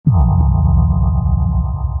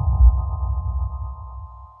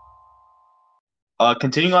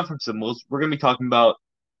Continuing on from symbols, we're going to be talking about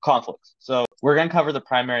conflicts. So we're going to cover the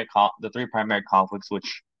three primary conflicts,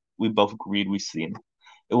 which we both agreed we've seen.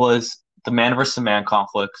 It was the man versus man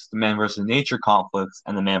conflicts, the man versus nature conflicts,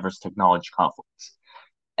 and the man versus technology conflicts.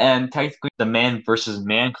 And technically, the man versus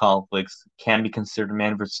man conflicts can be considered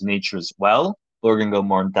man versus nature as well. But we're going to go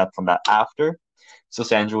more in depth on that after. So,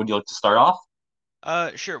 Sandra, would you like to start off?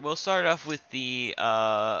 Sure. We'll start off with the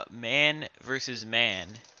man versus man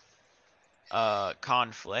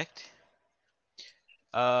conflict.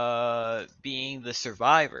 Being the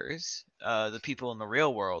survivors, the people in the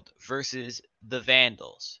real world, versus the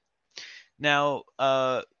Vandals. Now,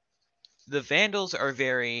 the Vandals are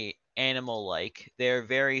very animal-like. They're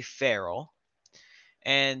very feral,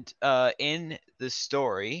 and in the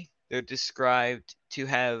story, they're described to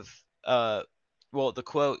have well, the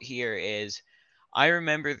quote here is, "I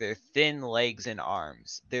remember their thin legs and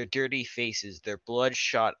arms, their dirty faces, their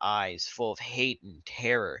bloodshot eyes full of hate and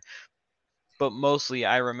terror, but mostly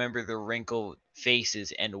I remember their wrinkled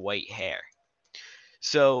faces and white hair."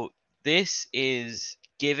 So this is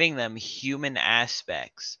giving them human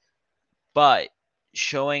aspects, but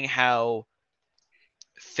showing how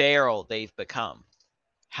feral they've become,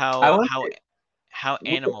 I how would, how how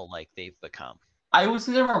animal-like they've become. I would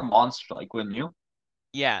say they were monster-like, wouldn't you?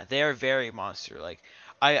 Yeah, they are very monster-like.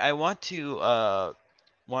 I want to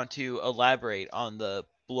elaborate on the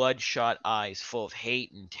bloodshot eyes full of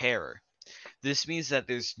hate and terror. This means that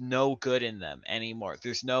there's no good in them anymore.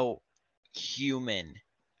 There's no human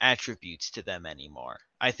attributes to them anymore.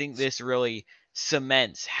 I think this really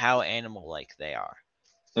cements how animal-like they are.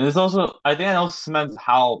 And it's also, I think it also cements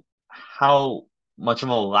how much of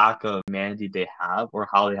a lack of humanity they have, or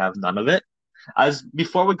how they have none of it. As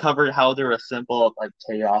before, we covered how they're a symbol of like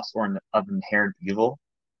chaos or of inherent evil.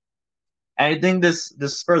 And I think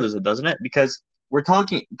this furthers it, doesn't it? Because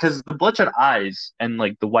the bloodshot eyes and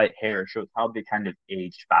like the white hair shows how they kind of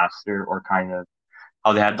age faster, or kind of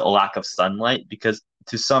how they had a lack of sunlight. Because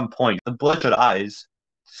to some point, the bloodshot eyes,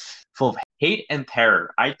 full of hate and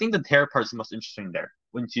terror. I think the terror part is the most interesting there,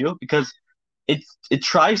 wouldn't you? Because it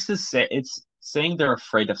tries to say, it's saying they're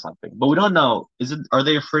afraid of something, but we don't know. Are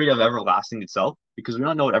they afraid of everlasting itself? Because we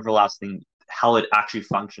don't know what everlasting, how it actually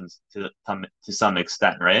functions to some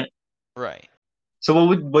extent, right? Right. So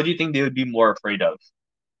what do you think they would be more afraid of,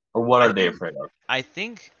 or what I are they think afraid of? I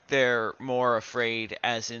think they're more afraid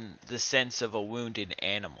as in the sense of a wounded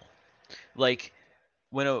animal. Like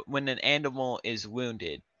when an animal is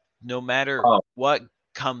wounded, no matter Oh, what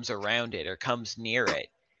comes around it or comes near it,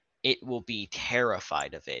 it will be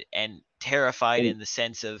terrified of it, and terrified oh, in the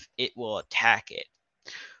sense of it will attack it.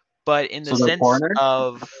 But in the so they're sense cornered.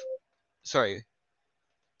 of, sorry,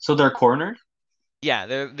 So they're cornered. yeah,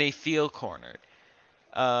 they feel cornered.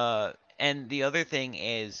 And the other thing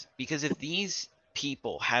is, because if these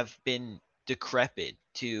people have been decrepit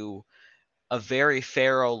to a very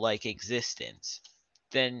pharaoh-like existence,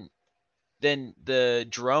 then the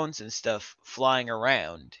drones and stuff flying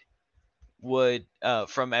around would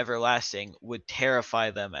from everlasting would terrify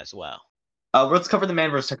them as well. Let's cover the man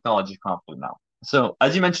versus technology conflict now. So,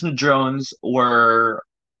 as you mentioned, the drones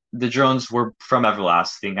were from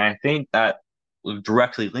Everlasting. I think that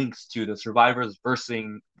directly links to the survivors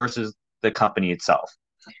versus the company itself.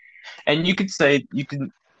 And you could say you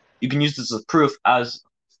can use this as proof as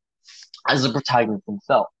the protagonist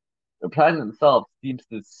himself. The protagonist himself seems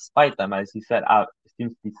to spite them, as he said out.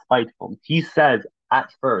 Seems to be spiteful. He says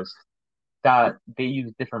at first that they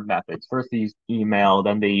used different methods. First, they used email, and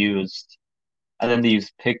then they used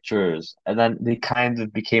pictures, and then they kind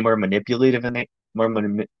of became more manipulative in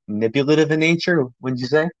nature. Wouldn't you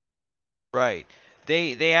say? Right.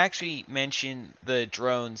 They actually mention the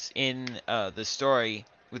drones in the story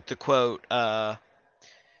with the quote,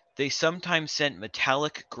 "They sometimes sent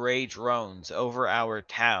metallic gray drones over our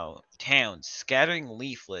towns, scattering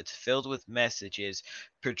leaflets filled with messages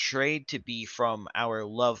portrayed to be from our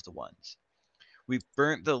loved ones. We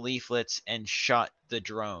burnt the leaflets and shot the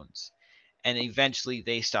drones, and eventually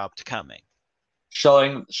they stopped coming."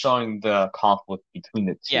 Showing the conflict between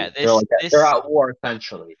the Yeah, two. They're this at war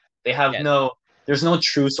essentially. They have yeah, no There's no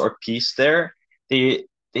truce or peace there. They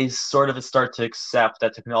sort of start to accept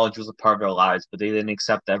that technology was a part of their lives, but they didn't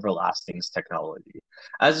accept everlasting's technology.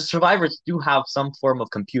 As the survivors do have some form of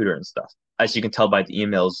computer and stuff, as you can tell by the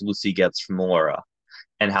emails Lucy gets from Laura,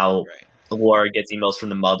 and how right. Laura gets emails from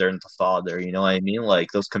the mother and the father. You know what I mean?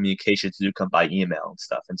 Like those communications do come by email and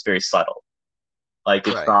stuff. And it's very subtle. Like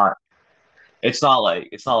Right. it's not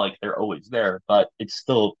like they're always there, but it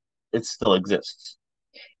still exists.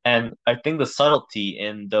 And I think the subtlety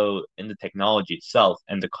in the technology itself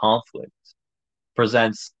and the conflict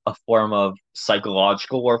presents a form of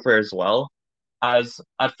psychological warfare as well. As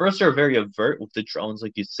at first they're very overt with the drones,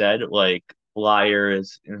 like you said, like Liar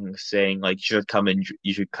is saying like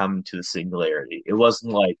you should come to the singularity. It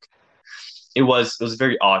wasn't like it was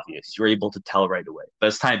very obvious. You were able to tell right away. But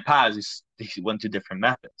as time passed, he went to different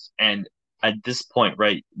methods. And at this point,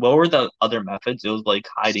 right, what were the other methods? It was like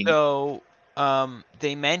hiding. So,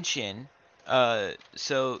 they mention,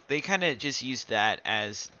 so they kind of just use that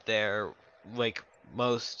as their like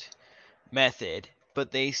most method,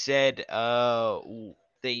 but they said,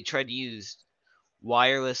 they tried to use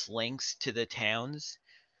wireless links to the towns.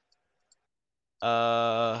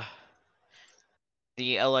 Uh,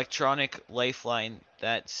 the electronic lifeline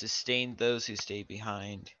that sustained those who stayed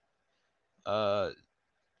behind. Uh,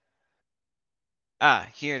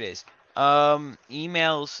 Here it is.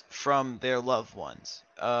 Emails from their loved ones.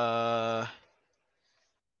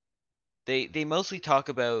 They mostly talk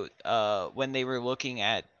about when they were looking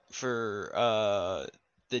at for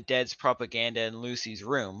the Dead's propaganda in Lucy's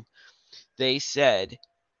room. They said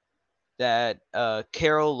that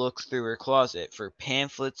Carol looked through her closet for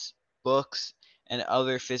pamphlets, books, and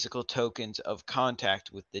other physical tokens of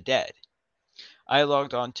contact with the dead. I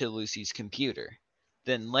logged on to Lucy's computer.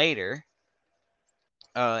 Then later,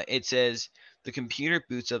 it says the computer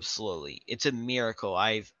boots up slowly. It's a miracle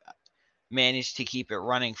I've managed to keep it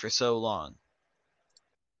running for so long.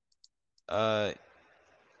 Uh,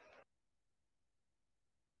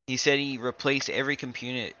 he said he replaced every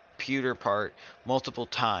computer part multiple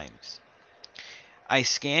times. I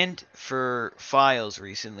scanned for files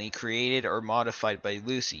recently created or modified by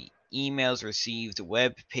Lucy, emails received,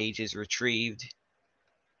 web pages retrieved,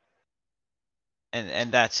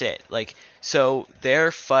 and that's it. Like, so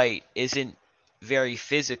their fight isn't very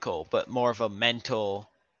physical, but more of a mental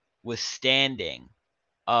withstanding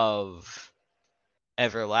of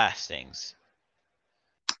Everlasting's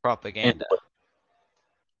And, propaganda.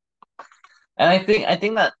 and I think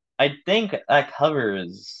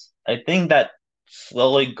that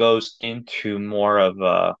slowly goes into more of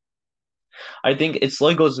a I think it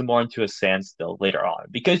slowly goes more into a standstill later on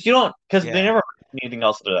because they Yeah, never do anything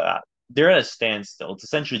else after that. They're at a standstill. It's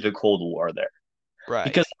essentially the Cold War there. right,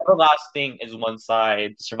 Because everlasting is one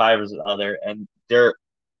side, the survivors is the other, and they're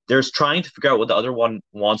trying to figure out what the other one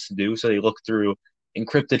wants to do. So they look through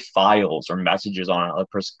encrypted files or messages on a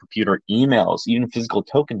person's computer, emails, even physical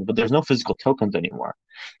tokens. But there's no physical tokens anymore.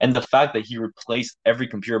 And the fact that he replaced every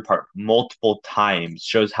computer part multiple times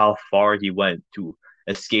shows how far he went to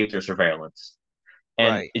escape their surveillance,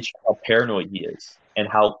 and right. it shows how paranoid he is, and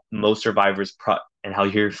and how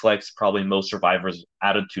he reflects probably most survivors'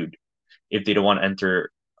 attitude if they don't want to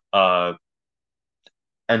uh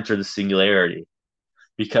enter the singularity,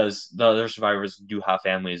 because the other survivors do have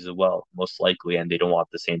families as well, most likely, and they don't want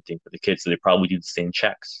the same thing for the kids, so they probably do the same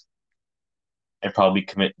checks and probably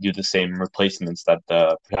do the same replacements that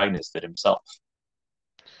the protagonist did himself.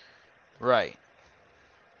 Right.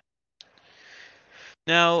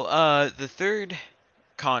 Now, the third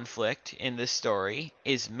conflict in this story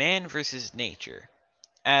is man versus nature.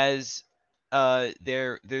 As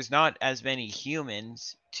there's not as many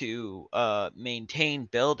humans to maintain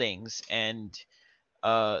buildings and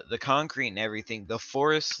the concrete and everything, the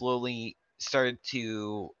forest slowly started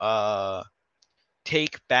to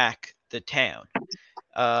take back the town.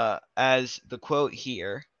 As the quote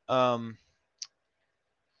here, I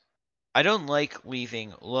don't like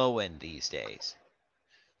leaving Lowen these days.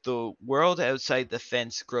 The world outside the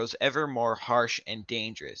fence grows ever more harsh and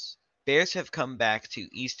dangerous. Bears have come back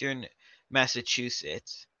to eastern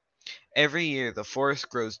Massachusetts. Every year the forest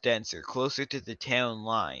grows denser, closer to the town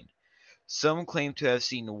line. Some claim to have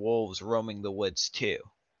seen wolves roaming the woods too.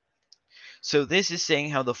 So this is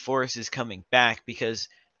saying how the forest is coming back because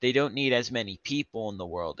they don't need as many people in the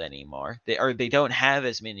world anymore. They don't have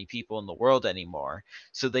as many people in the world anymore.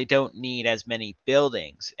 So they don't need as many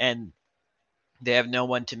buildings, and they have no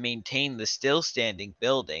one to maintain the still standing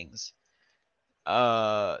buildings.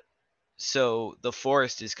 Uh so the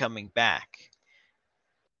forest is coming back.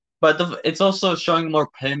 But it's also showing a more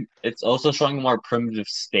primitive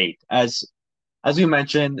state. As we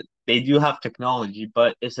mentioned, they do have technology,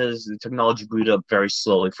 but it says the technology booted up very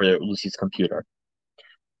slowly for Lucy's computer.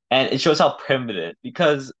 And it shows how primitive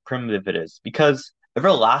it is, because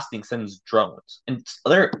Everlasting sends drones, and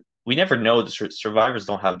other we never know the survivors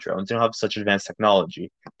don't have drones. They don't have such advanced technology.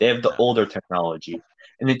 They have the No. older technology,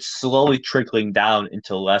 and it's slowly trickling down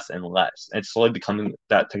into less and less. And it's slowly becoming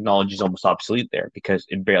that technology is almost obsolete there because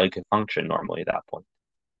it barely could function normally at that point.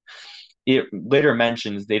 It later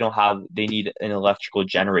mentions they need an electrical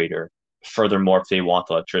generator. Furthermore, if they want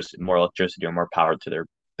more electricity or more power to their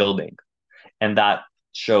building, and that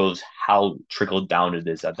shows how trickled down it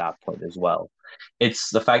is at that point as well. It's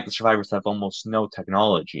the fact that survivors have almost no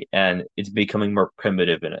technology, and it's becoming more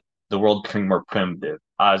primitive in it. The world becoming more primitive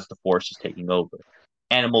as the forest is taking over.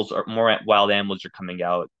 More wild animals are coming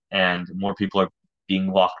out, and more people are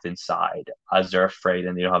being locked inside as they're afraid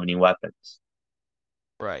and they don't have any weapons.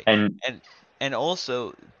 Right. And And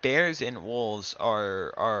also bears and wolves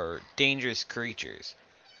are dangerous creatures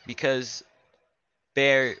because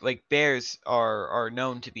bears are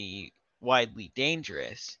known to be widely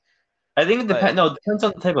dangerous. I think it But depends. No, it depends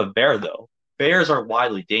on the type of bear, though. Bears are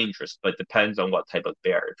widely dangerous, but it depends on what type of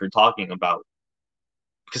bear. If you're talking about,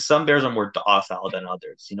 because some bears are more docile than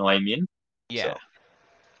others, you know what I mean? yeah, So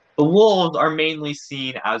the wolves are mainly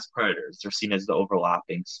seen as predators. They're seen as the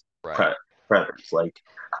overlapping right. pre- predators. Like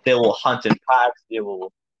they will hunt in packs. They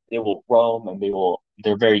will roam, and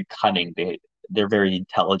they're very cunning. They're very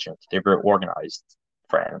intelligent. They're very organized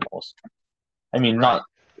for animals. I mean, Right. not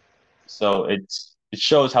so it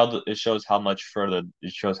shows how much further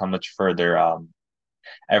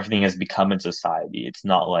everything has become in society. It's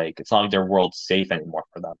not like their world's safe anymore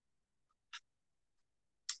for them.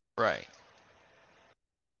 Right.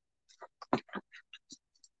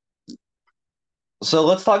 So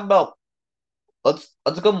let's talk about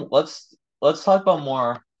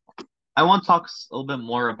more. I want to talk a little bit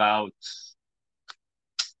more about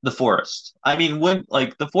the forest. I mean, when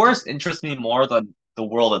like the forest interests me more than the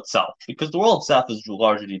world itself because the world itself is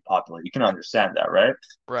largely depopulated. You can understand that, right?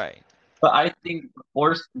 Right. But I think the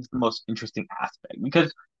forest is the most interesting aspect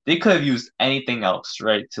because they could have used anything else,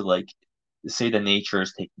 right? To like say the nature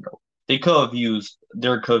is taking over. They could have used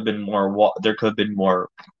there could have been more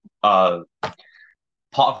uh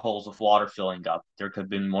potholes with water filling up. There could have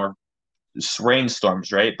been more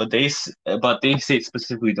rainstorms, right? But they say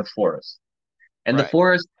specifically the forest. And the Right.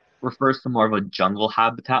 forest refers to more of a jungle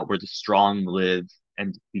habitat where the strong live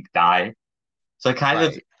and the weak die. So it kind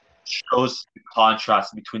of Right. shows the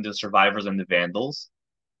contrast between the survivors and the vandals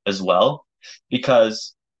as well,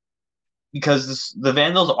 because the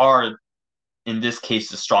vandals are in this case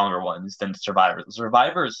the stronger ones than the survivors. The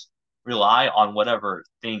survivors rely on whatever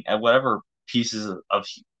pieces of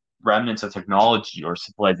remnants of technology or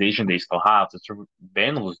civilization they still have. The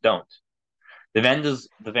vandals don't. The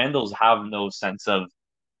vandals have no sense of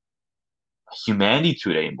humanity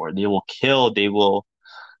to it anymore. They will kill. They will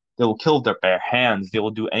kill with their bare hands. They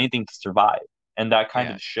will do anything to survive, and that kind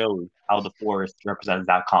Yeah. of shows how the forest represents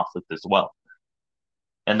that conflict as well,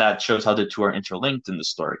 and that shows how the two are interlinked in the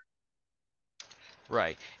story.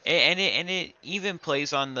 Right. And it even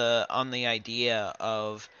plays on the idea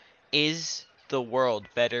of, is the world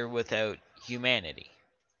better without humanity?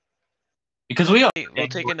 Because we are We'll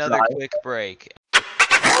things take will another die. quick break.